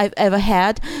bosses I've ever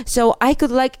had. So I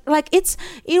could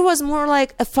it was more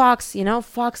like a Fox,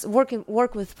 Fox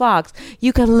work with Fox.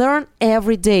 You can learn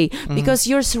every day. Because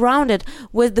you're surrounded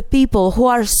with the people who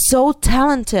are so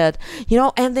talented,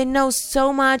 and they know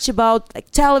so much about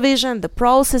like television, the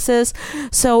processes.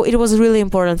 So it was really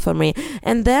important for me.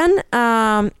 And then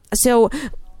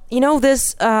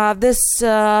this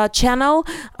channel,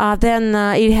 then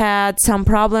it had some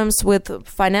problems with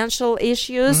financial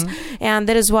issues, and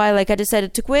that is why I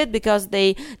decided to quit, because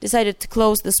they decided to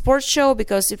close the sports show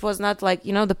because it was not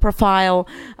the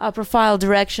profile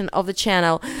direction of the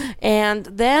channel. And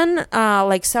then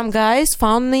some guys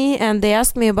found me and they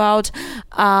asked me about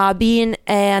being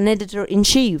an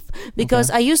editor-in-chief,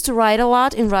 because I used to write a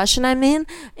lot in Russian,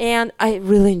 and I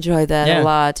really enjoyed that a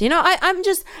lot.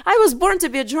 I was born to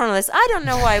be a journalist. I don't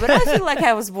know why, but I feel like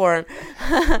I was born.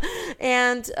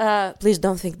 And please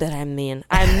don't think that I'm mean.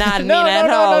 I'm not mean at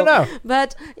all. No.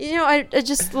 But I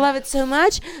just love it so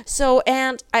much. So,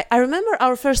 and I remember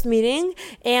our first meeting,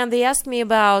 and they asked me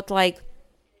about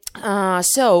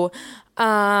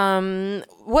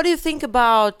What do you think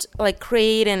about like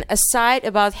creating a site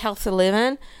about healthy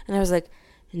living? And I was like,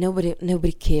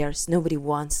 nobody cares, nobody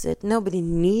wants it, nobody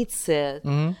needs it.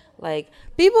 Like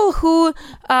people who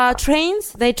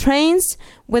trains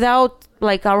without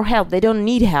like our help. They don't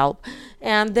need help.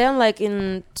 And then like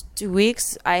in 2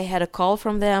 weeks, I had a call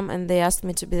from them, and they asked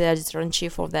me to be the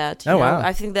editor-in-chief of that. You know? Wow.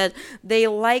 I think that they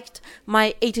liked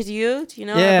my attitude,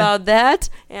 about that,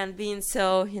 and being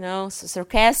so, so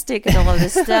sarcastic and all of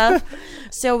this stuff.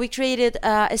 So we created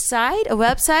a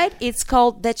website. It's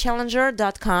called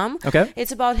thechallenger.com. Okay.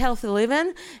 It's about healthy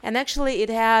living, and actually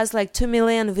it has like 2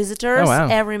 million visitors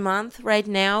every month right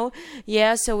now.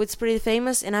 Yeah, so it's pretty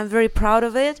famous, and I'm very proud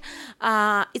of it.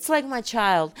 It's like my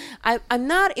child. I'm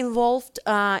not involved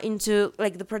into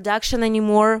like the production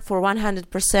anymore for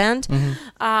 100%,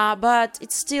 but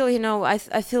it's still, I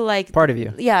feel like part of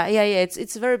you. Yeah.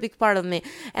 It's a very big part of me.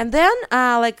 And then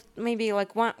maybe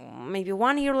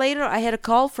 1 year later, I had a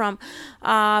call from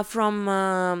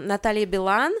Natalia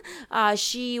Bilan.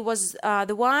 She was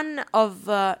one of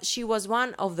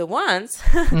the ones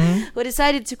who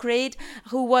decided to create,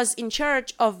 who was in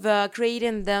charge of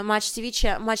creating the Match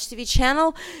TV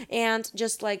channel, and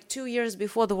just like 2 years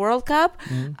before the World Cup,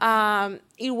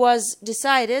 it was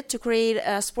decided to create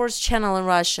a sports channel in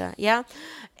Russia. Yeah.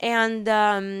 And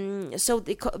so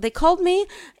they called me,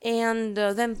 and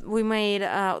then we made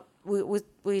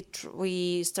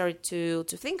we started to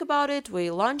think about it. We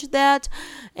launched that,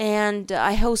 and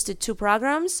I hosted 2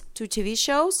 programs, 2 TV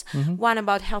shows, one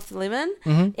about healthy living,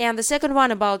 and the second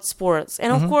one about sports.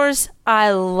 And of course,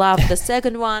 I love the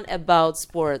second one about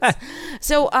sports.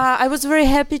 So I was very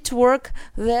happy to work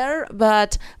there,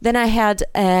 but then I had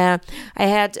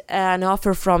an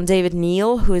offer from David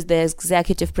Neal, who is the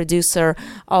executive producer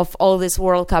of all this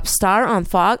World Cup star on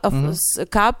Fox,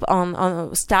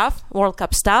 World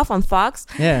Cup stuff on Fox.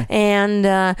 Yeah. And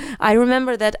I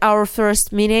remember that our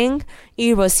first meeting,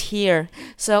 it was here.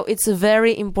 So it's a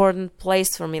very important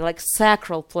place for me, like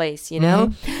sacral place,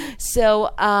 So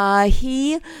I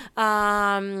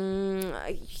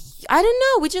don't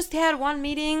know. We just had one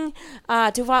meeting,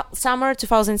 summer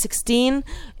 2016,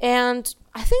 and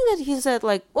I think that he said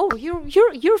like, "Oh,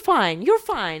 you're fine. You're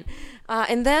fine."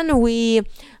 And then we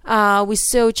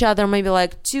saw each other maybe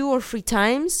like 2 or 3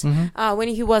 times when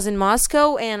he was in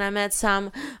Moscow, and I met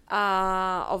some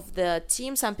of the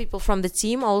team, some people from the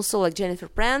team, also like Jennifer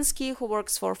Pransky, who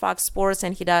works for Fox Sports,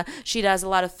 and she does a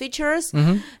lot of features.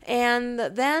 And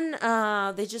then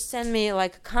they just sent me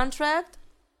like a contract.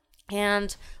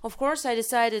 And of course, I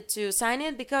decided to sign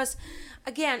it because,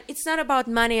 again, it's not about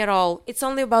money at all. It's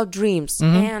only about dreams.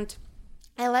 And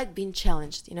I like being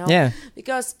challenged, Yeah.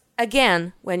 Because,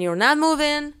 again, when you're not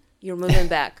moving, you're moving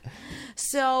back.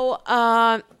 So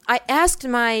I asked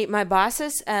my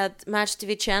bosses at Match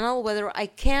TV channel whether I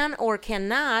can or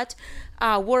cannot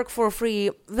work for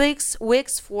 3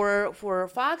 weeks for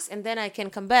Fox, and then I can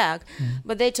come back.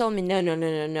 But they told me no.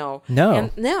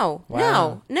 And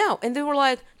no. And they were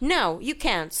like, no, you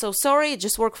can't. So sorry,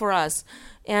 just work for us.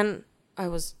 And I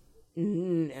was,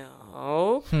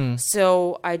 no.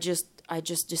 So I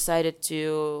just decided to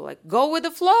like go with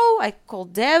the flow. I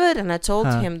called David and I told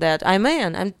him that I'm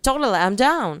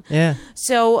down. Yeah.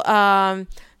 So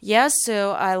so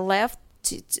I left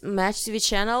Match TV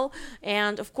channel,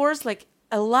 and of course, like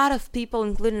a lot of people,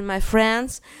 including my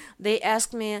friends, they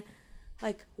asked me,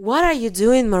 like, what are you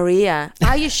doing, Maria?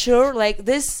 Are you sure? Like,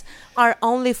 this are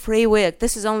only 3 weeks.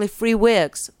 This is only 3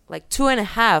 weeks, like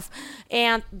 2.5,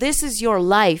 and this is your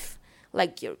life.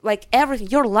 Like everything,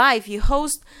 your life. You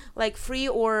host like 3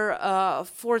 or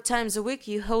 4 times a week.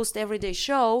 You host everyday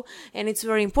show, and it's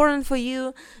very important for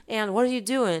you. And what are you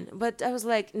doing? But I was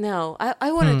like, no,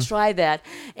 I want to try that.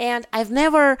 And I've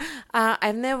never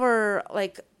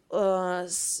like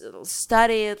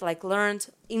studied, like learned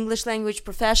English language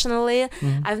professionally.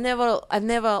 I've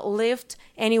never lived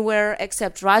anywhere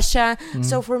except Russia.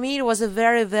 So for me, it was a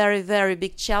very, very, very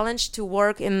big challenge to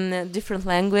work in a different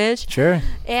language. Sure.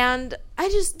 And I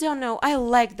just don't know. I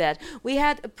like that. We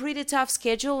had a pretty tough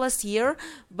schedule last year,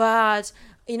 but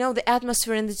the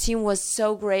atmosphere in the team was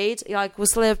so great. Like, we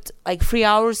slept like 3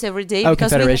 hours every day. Oh,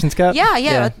 Confederations Cup?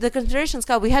 Yeah. The Confederations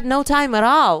Cup. We had no time at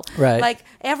all. Right. Like,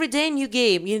 every day, new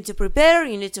game. You need to prepare.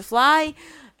 You need to fly.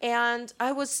 And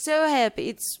I was so happy.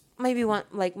 It's maybe one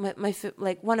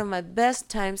one of my best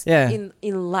times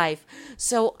in life.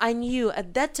 So I knew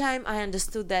at that time, I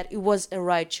understood that it was a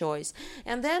right choice.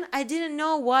 And then I didn't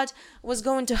know what was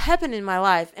going to happen in my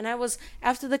life. And I was,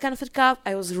 after the Confed Cup,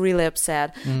 I was really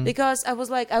upset because I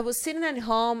was sitting at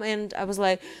home and I was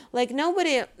like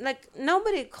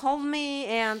nobody called me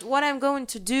and what I'm going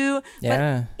to do.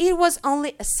 But it was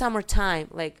only a summertime,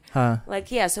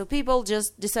 so people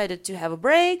just decided to have a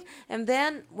break. And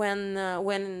then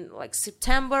when like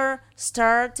September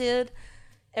started,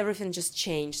 everything just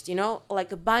changed, like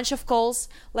a bunch of calls,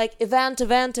 like event,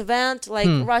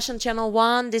 like Russian Channel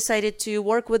 1 decided to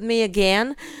work with me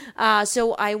again.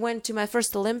 So I went to my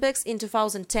first Olympics in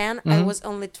 2010. I was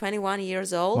only 21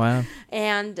 years old. Wow.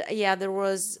 And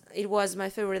it was my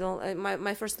favorite,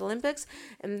 my first Olympics.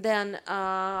 And then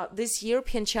this year,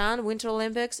 Pyeongchang Winter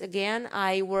Olympics, again,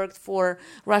 I worked for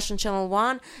Russian Channel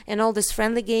 1 and all these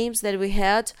friendly games that we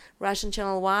had, Russian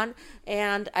Channel 1.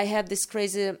 And I had this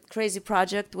crazy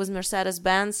project with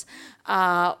Mercedes-Benz.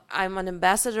 I'm an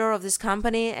ambassador of this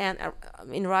company and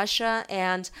in Russia,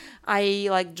 and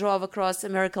I drove across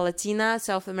America Latina,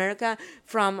 South America,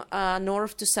 from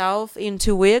north to south in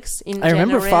 2 weeks. I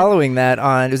remember following that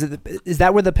on. Is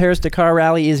that where the Paris-Dakar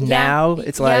rally is now?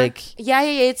 It's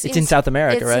it's in South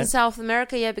America, right? It's in South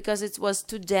America, because it was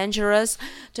too dangerous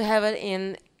to have it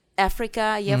in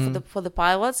Africa, for the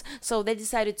pilots. So they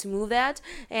decided to move that,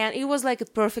 and it was like a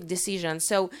perfect decision.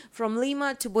 So from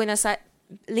Lima,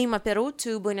 Peru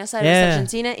to Buenos Aires,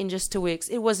 Argentina in just 2 weeks.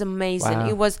 It was amazing. Wow.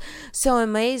 It was so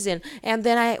amazing. And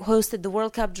then I hosted the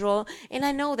World Cup draw, and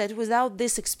I know that without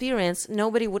this experience,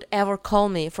 nobody would ever call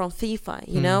me from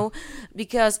FIFA,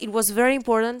 because it was very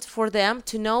important for them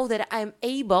to know that I'm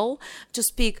able to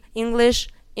speak English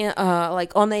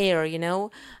on air,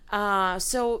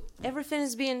 so everything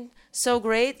has been so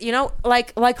great,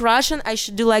 like Russian, I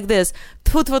should do like this,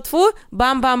 tfu tfu tfu,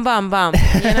 bam bam bam bam,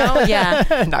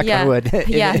 knock on wood.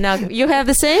 You have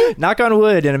the same? Knock on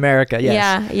wood in America.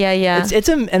 Yes. Yeah. It's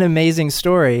an amazing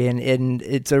story, and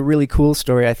it's a really cool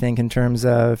story, I think, in terms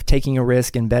of taking a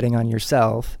risk and betting on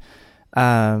yourself.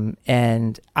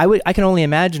 And I can only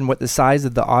imagine what the size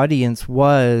of the audience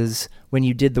was when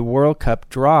you did the World Cup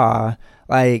draw.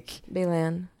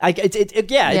 Billion.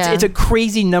 It's a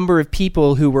crazy number of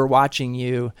people who were watching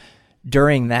you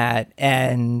during that,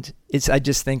 and I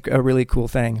just think a really cool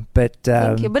thing. But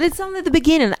thank you. But it's only the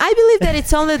beginning. I believe that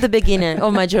it's only the beginning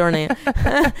of my journey.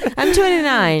 I'm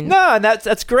 29. No,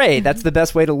 that's great. That's the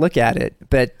best way to look at it.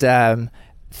 But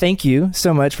thank you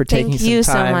so much for taking some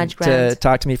time to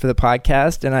talk to me for the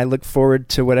podcast, and I look forward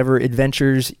to whatever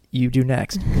adventures you do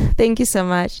next. Thank you so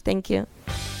much. Thank you.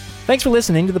 Thanks for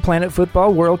listening to the Planet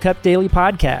Fútbol World Cup Daily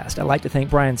Podcast. I'd like to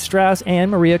thank Brian Strauss and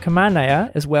Maria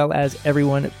Kamanaya, as well as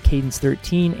everyone at Cadence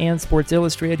 13 and Sports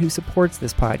Illustrated who supports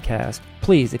this podcast.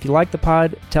 Please, if you like the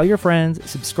pod, tell your friends,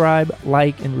 subscribe,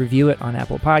 like, and review it on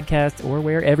Apple Podcasts or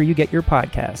wherever you get your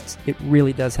podcasts. It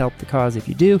really does help the cause if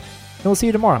you do, and we'll see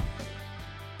you tomorrow.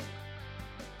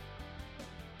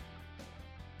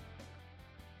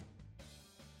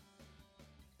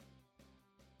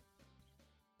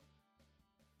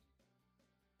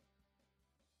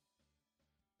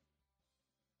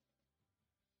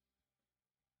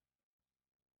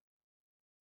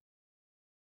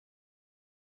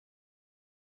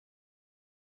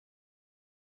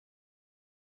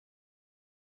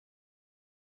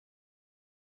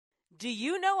 Do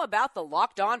you know about the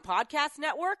Locked On Podcast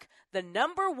Network, the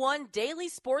 #1 daily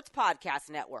sports podcast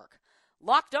network?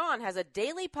 Locked On has a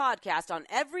daily podcast on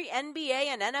every NBA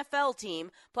and NFL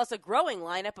team, plus a growing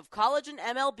lineup of college and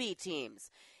MLB teams.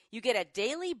 You get a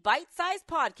daily bite-sized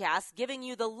podcast giving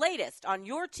you the latest on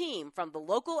your team from the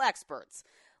local experts.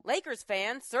 Lakers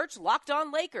fans, search Locked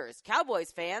On Lakers.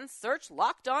 Cowboys fans, search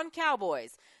Locked On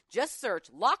Cowboys. Just search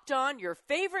Locked On Your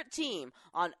Favorite Team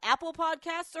on Apple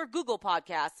Podcasts or Google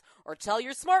Podcasts, or tell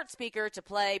your smart speaker to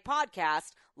play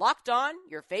podcast Locked On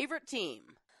Your Favorite Team.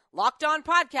 Locked On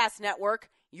Podcast Network,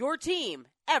 your team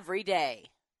every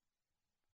day.